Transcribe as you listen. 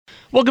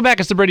Welcome back.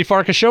 It's the Brady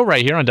Farkas Show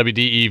right here on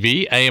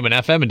WDEV, AM and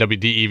FM, and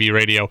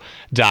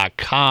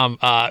WDEVradio.com.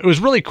 It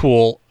was really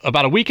cool.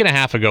 About a week and a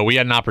half ago, we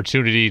had an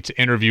opportunity to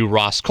interview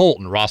Ross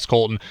Colton. Ross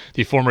Colton,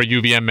 the former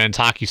UVM men's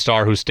hockey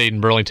star who stayed in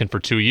Burlington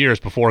for 2 years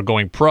before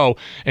going pro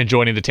and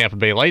joining the Tampa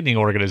Bay Lightning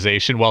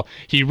organization. Well,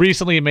 he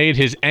recently made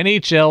his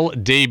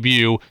NHL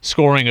debut,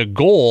 scoring a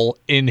goal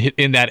in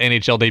that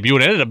NHL debut.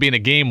 It ended up being a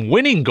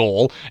game-winning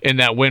goal in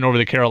that win over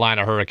the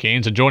Carolina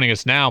Hurricanes. And joining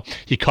us now,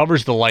 he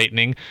covers the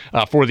Lightning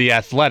for The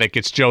Athletic.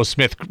 It's Joe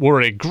Smith.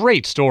 We're a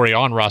great story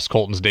on Ross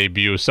Colton's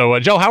debut. So,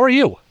 Joe, how are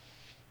you?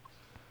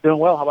 Doing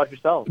well. How about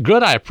yourself?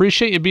 Good. I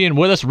appreciate you being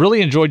with us.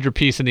 Really enjoyed your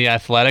piece in The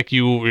Athletic.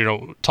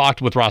 You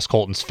talked with Ross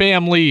Colton's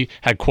family,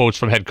 had quotes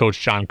from head coach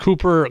John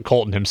Cooper,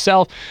 Colton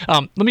himself.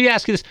 Let me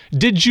ask you this.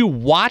 Did you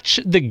watch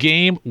the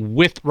game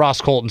with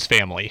Ross Colton's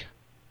family?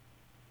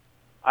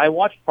 I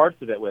watched parts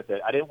of it with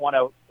it. I didn't want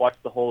to watch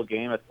the whole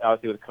game.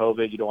 Obviously, with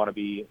COVID, you don't want to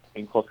be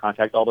in close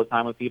contact all the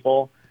time with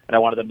people, and I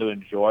wanted them to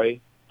enjoy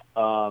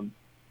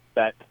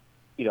that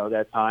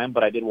time.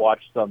 But I did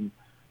watch some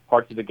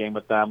parts of the game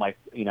with them. I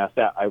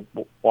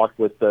walked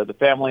with the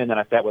family, and then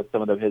I sat with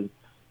some of his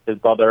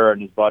brother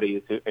and his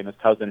buddies and his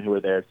cousin who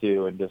were there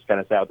too, and just kind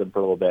of sat with them for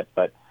a little bit.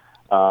 But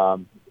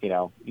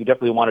you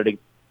definitely wanted to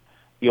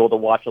be able to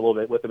watch a little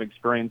bit with them,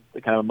 experience the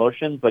kind of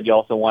emotions, but you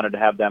also wanted to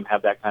have them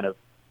have that kind of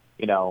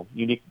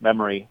unique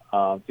memory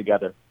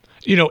together.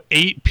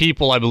 8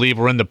 people, I believe,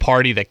 were in the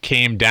party that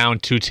came down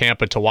to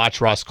Tampa to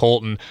watch Ross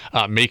Colton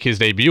make his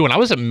debut. And I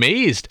was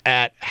amazed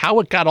at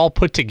how it got all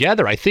put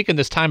together. I think in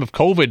this time of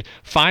COVID,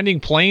 finding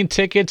plane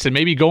tickets and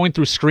maybe going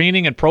through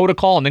screening and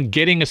protocol and then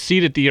getting a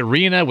seat at the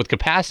arena with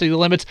capacity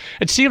limits,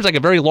 it seems like a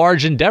very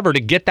large endeavor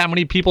to get that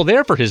many people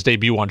there for his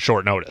debut on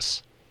short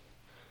notice.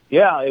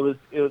 Yeah, it was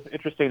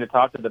interesting to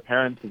talk to the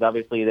parents because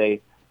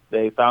obviously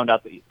they found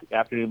out the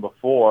afternoon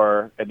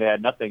before and they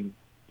had nothing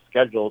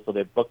scheduled, so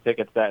they booked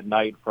tickets that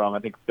night from, I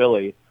think,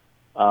 Philly.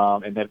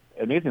 And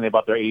amazing, they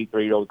bought their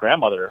 83-year-old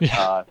grandmother,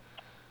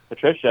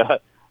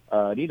 Patricia,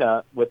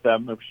 Nina, with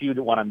them. She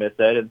didn't want to miss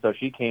it, and so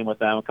she came with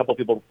them. A couple of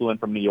people flew in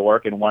from New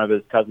York, and one of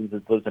his cousins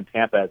lives in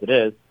Tampa as it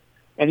is.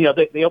 And,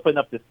 they opened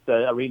up this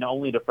arena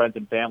only to friends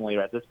and family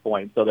at this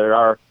point, so there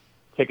are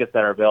tickets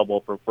that are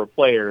available for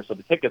players. So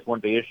the tickets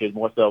weren't the issue,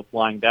 more so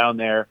flying down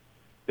there.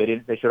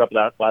 They showed up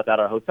without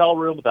a hotel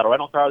room, without a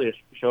rental car. They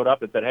just showed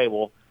up and said, hey,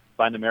 we'll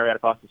find the Marriott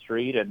across the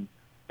street, and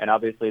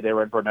obviously they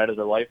were in for a night of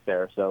their life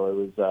there. So it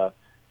was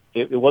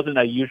it wasn't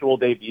a usual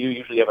debut.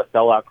 Usually you have a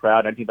sellout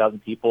crowd, 19,000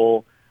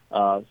 people,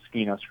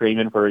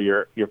 screaming for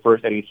your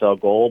first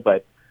NHL goal.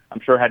 But I'm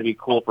sure it had to be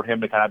cool for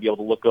him to kind of be able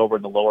to look over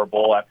in the lower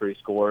bowl after he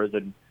scores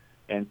and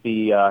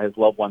see his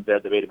loved ones there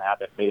that made it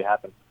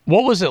happen.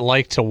 What was it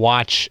like to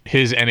watch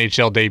his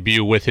NHL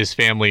debut with his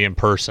family in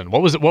person?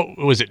 What was it? What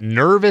was it?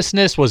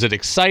 Nervousness? Was it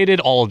excited?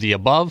 All of the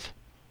above?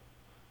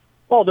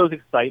 Well, there was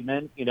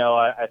excitement.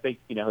 I think,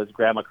 his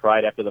grandma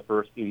cried after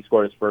he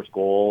scored his first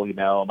goal.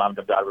 Mom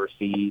jumped out of her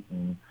seat,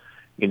 and,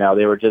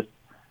 they were just,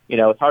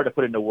 it's hard to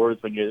put into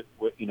words when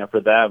for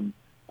them,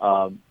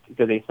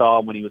 because they saw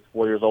him when he was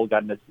 4 years old,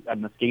 got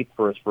on the skates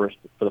for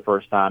the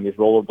first time. He's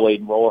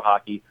rollerblading roller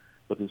hockey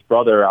with his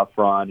brother out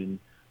front, and,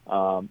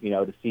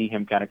 to see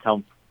him kind of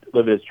come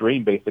live his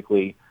dream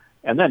basically,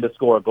 and then to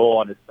score a goal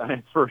on his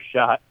first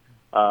shot,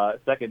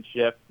 second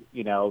shift,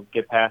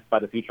 get passed by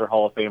the future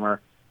Hall of Famer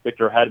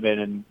Victor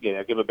Hedman and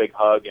give a big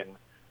hug. And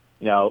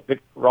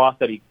Ross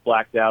said he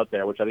blacked out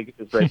there, which I think is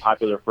a very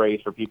popular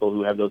phrase for people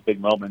who have those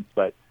big moments.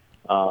 But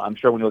I'm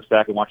sure when he looks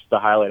back and watches the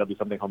highlight, it'll be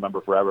something he'll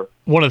remember forever.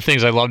 One of the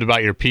things I loved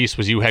about your piece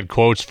was you had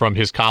quotes from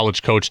his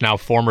college coach, now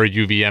former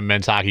UVM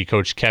men's hockey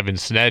coach Kevin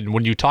Sneddon.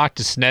 When you talked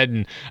to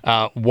Sneddon,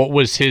 what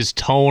was his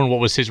tone? What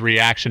was his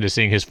reaction to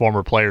seeing his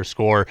former player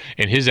score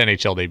in his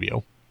NHL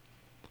debut?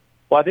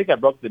 Well, I think I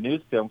broke the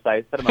news to him, so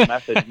I sent him a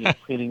message. He's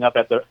cleaning up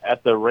at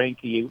the rink.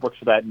 He works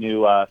for that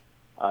new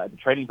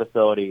training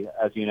facility,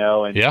 as you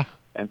know. And, yeah.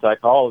 And so I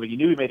called him. He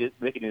knew he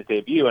making his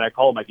debut, and I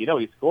called him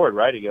he scored,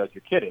 right? He goes,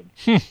 "You're kidding."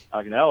 I'm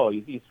like, "No,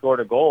 he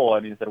scored a goal."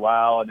 And he said,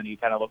 "Wow." And then he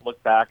kind of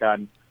looked back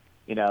on,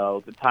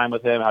 the time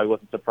with him, how he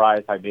wasn't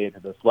surprised how he made it to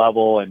this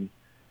level, and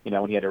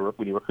when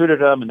he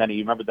recruited him, and then he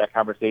remembered that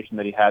conversation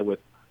that he had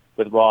with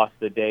Ross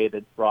the day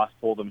that Ross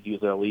told him he was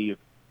going to leave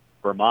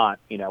Vermont,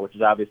 which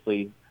is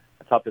obviously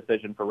a tough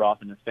decision for Ross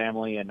and his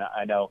family, and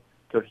I know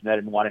Coach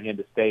Sneddon wanted him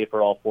to stay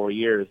for all 4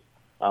 years,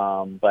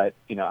 but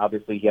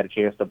obviously he had a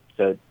chance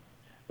to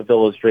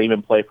fulfill his dream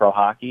and play pro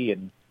hockey,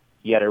 and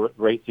he had a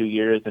great 2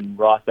 years. And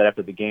Ross said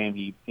after the game,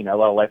 he a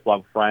lot of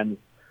lifelong friends,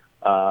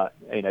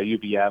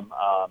 UVM,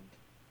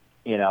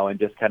 and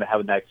just kind of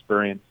having that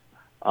experience,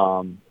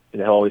 he'll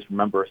always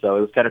remember. So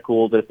it was kind of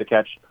cool just to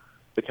catch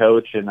the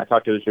coach, and I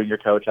talked to his junior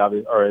coach,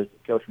 or his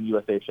coach from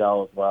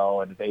USHL as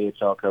well, and his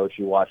AHL coach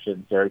who watched it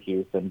in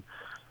Syracuse. And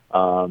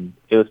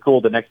it was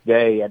cool. The next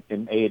day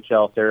in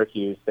AHL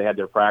Syracuse, they had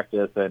their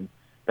practice, and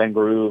Ben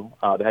Guru,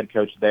 the head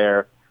coach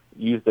there,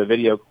 used a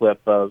video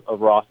clip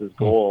of Ross's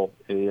goal.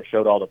 It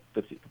showed all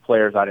the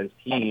players on his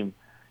team.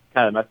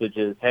 Kind of message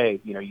is,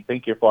 hey, you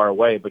think you're far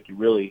away, but you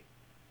really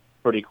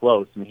pretty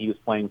close. I mean, he was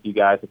playing with you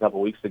guys a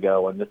couple weeks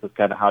ago, and this is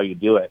kind of how you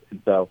do it.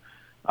 And so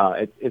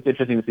it's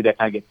interesting to see that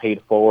kind of get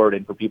paid forward,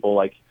 and for people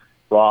like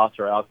Ross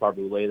or Alex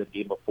Barboulay the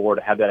game before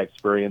to have that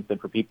experience, and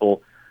for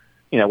people,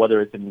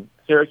 whether it's in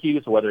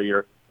Syracuse or whether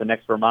you're the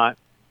next Vermont,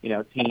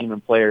 team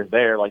and players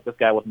there, like this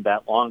guy wasn't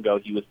that long ago.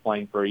 He was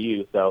playing for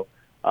you. So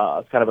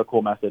it's kind of a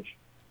cool message.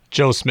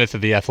 Joe Smith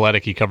of The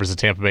Athletic. He covers the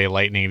Tampa Bay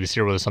Lightning. He's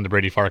here with us on the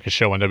Brady Farkas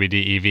Show on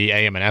WDEV,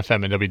 AM and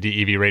FM, and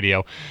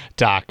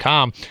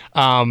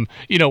WDEVradio.com.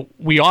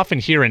 We often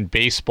hear in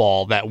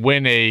baseball that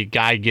when a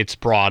guy gets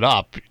brought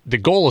up, the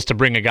goal is to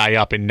bring a guy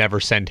up and never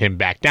send him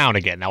back down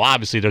again. Now,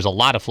 obviously, there's a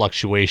lot of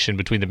fluctuation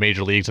between the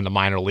major leagues and the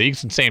minor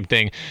leagues, and same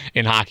thing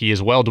in hockey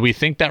as well. Do we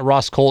think that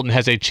Ross Colton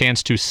has a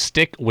chance to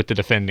stick with the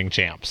defending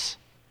champs?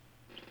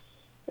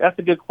 That's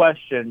a good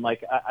question.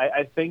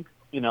 I think,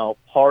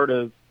 part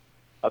of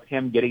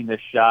him getting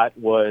this shot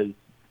was,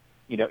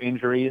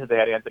 injuries. They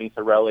had Anthony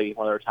Cirelli,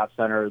 one of their top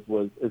centers,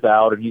 is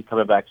out, and he's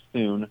coming back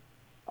soon.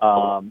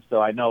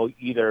 So I know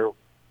either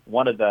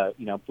one of the,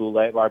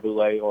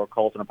 Barboulay or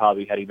Colton are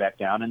probably heading back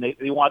down, and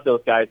they want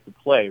those guys to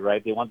play,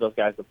 right? They want those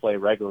guys to play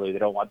regularly. They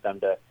don't want them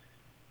to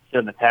sit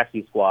in the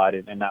taxi squad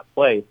and not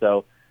play.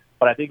 So,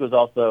 but I think it was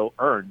also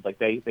earned. Like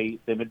they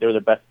were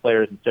the best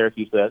players in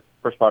Syracuse for that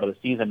first part of the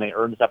season. They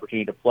earned this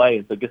opportunity to play,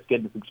 and so just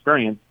getting this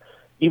experience,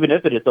 even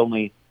if it is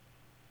only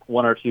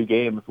 1 or 2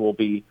 games, will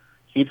be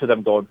huge for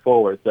them going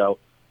forward. So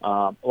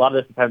a lot of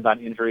this depends on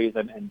injuries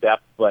and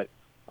depth, but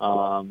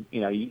he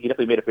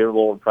definitely made a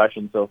favorable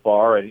impression so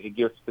far, and it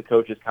gives the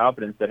coaches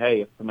confidence that,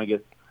 hey, if somebody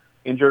gets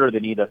injured or they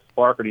need a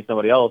spark or need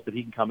somebody else, that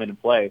he can come in and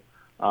play.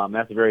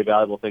 That's a very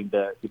valuable thing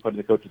to put in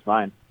the coach's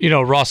mind.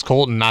 Ross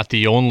Colton, not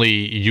the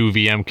only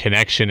UVM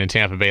connection in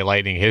Tampa Bay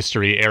Lightning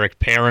history. Eric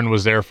Perrin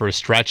was there for a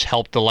stretch,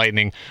 helped the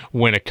Lightning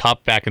win a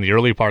cup back in the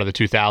early part of the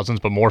 2000s,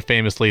 but more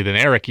famously than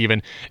Eric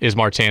even is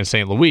Martin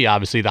St. Louis,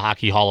 obviously the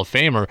Hockey Hall of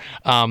Famer.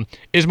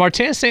 Is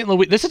Martin St.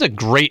 Louis, this is a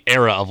great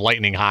era of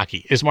Lightning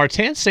hockey. Is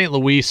Martin St.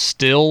 Louis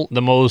still the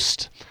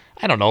most,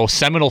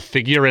 seminal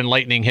figure in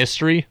Lightning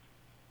history?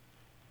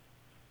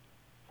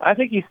 I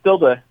think he's still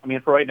for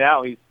right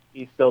now,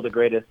 he's still the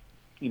greatest,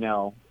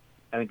 I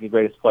think the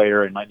greatest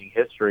player in Lightning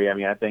history. I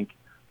mean, I think,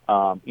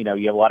 you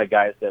have a lot of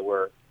guys that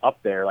were up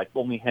there, like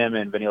only him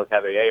and Vanille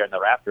Cavalier are in the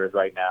Raptors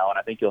right now. And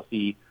I think you'll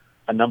see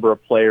a number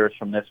of players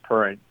from this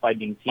current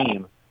Lightning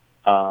team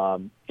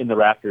in the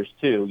Raptors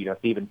too.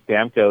 Steven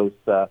Stamkos,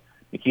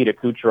 Nikita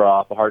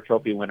Kucherov, a Hart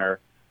Trophy winner,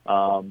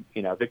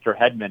 Victor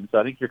Hedman. So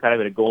I think you're kind of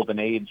in a golden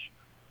age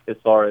as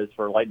far as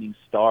for Lightning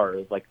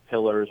stars, like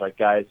pillars, like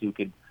guys who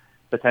could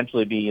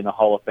potentially be in the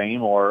Hall of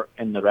Fame or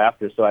in the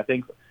Raptors. So I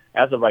think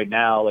as of right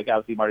now, like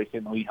obviously Marty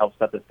St. Louis helped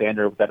set the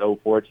standard with that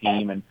 04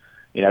 team, and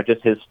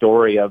just his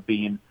story of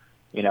being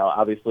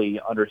obviously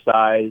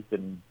undersized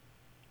and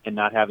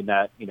not having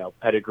that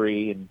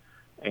pedigree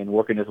and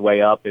working his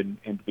way up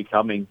and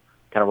becoming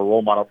kind of a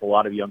role model for a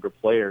lot of younger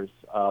players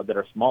that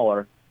are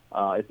smaller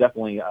is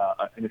definitely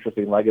an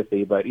interesting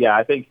legacy. But yeah,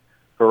 I think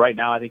for right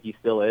now, I think he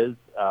still is,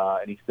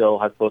 and he still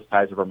has close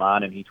ties to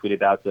Vermont, and he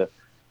tweeted out to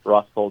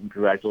Ross Colton,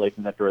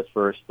 congratulations after his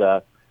first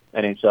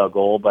NHL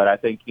goal. But I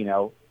think,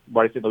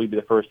 Marty St. Louis would be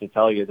the first to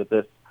tell you that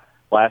this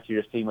last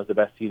year's team was the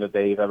best team that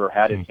they've ever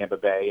had in Tampa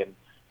Bay. And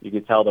you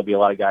can tell there'll be a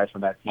lot of guys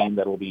from that team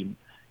that will be,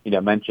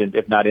 mentioned,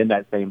 if not in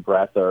that same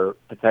breath or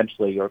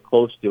potentially or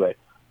close to it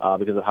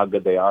because of how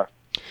good they are.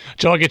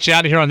 Joe, I'll get you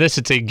out of here on this.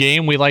 It's a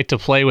game we like to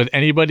play with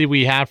anybody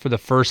we have for the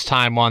first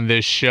time on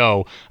this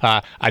show.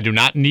 I do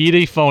not need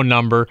a phone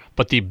number,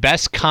 but the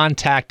best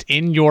contact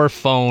in your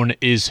phone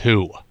is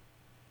who?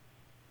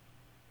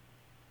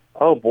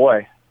 Oh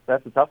boy,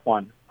 that's a tough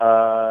one.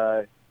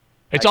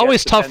 It's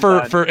always tough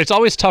it's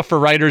always tough for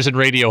writers and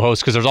radio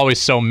hosts because there's always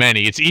so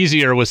many. It's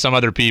easier with some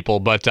other people,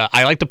 but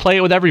I like to play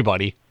it with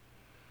everybody.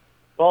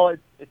 Well,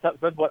 it's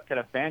depends what kind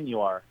of fan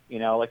you are.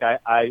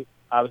 I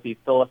obviously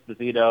Phil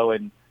Esposito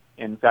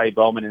and Scotty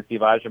Bowman and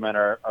Steve Yzerman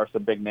are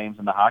some big names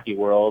in the hockey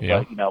world.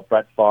 Yeah. But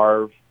Brett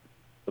Favre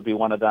would be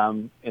one of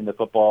them in the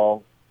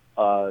football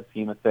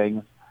scheme of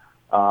things.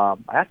 I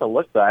have to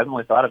look though. I haven't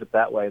really thought of it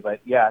that way, but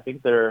yeah, I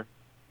think they're.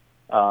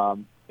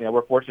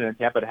 We're fortunate in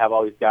Tampa to have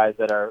all these guys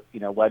that are,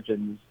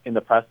 legends in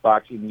the press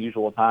box in the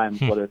usual times,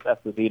 whether it's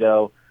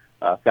Esposito,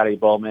 Scotty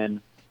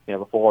Bowman,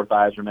 before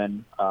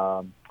Yzerman.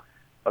 I'm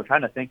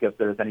trying to think if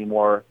there's any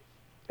more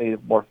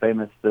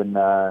famous than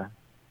that.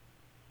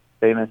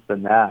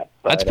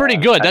 But, that's pretty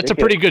good. That's a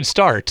pretty good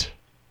start.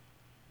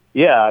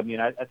 Yeah,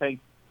 I think,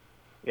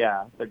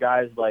 the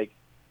guys like,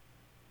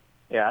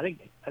 I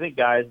think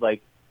guys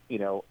like,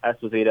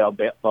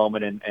 Esposito,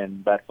 Bowman,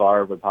 and Brett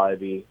Favre would probably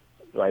be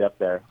right up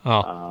there.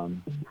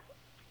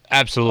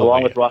 Absolutely.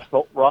 Along with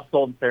Ross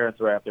Colton's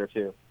parents are up there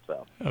too.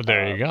 So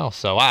there you go.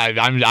 So I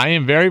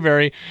am very,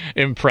 very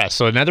impressed.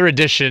 So another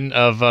edition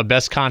of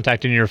Best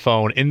Contact in Your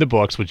Phone in the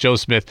books with Joe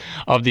Smith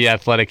of The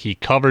Athletic. He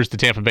covers the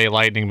Tampa Bay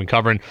Lightning, been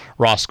covering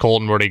Ross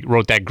Colton, where he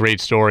wrote that great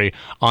story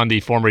on the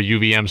former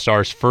UVM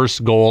star's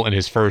first goal in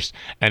his first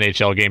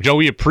NHL game. Joe,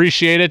 we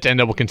appreciate it, and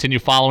we'll continue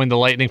following the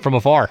Lightning from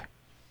afar.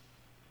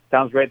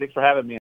 Sounds great. Thanks for having me.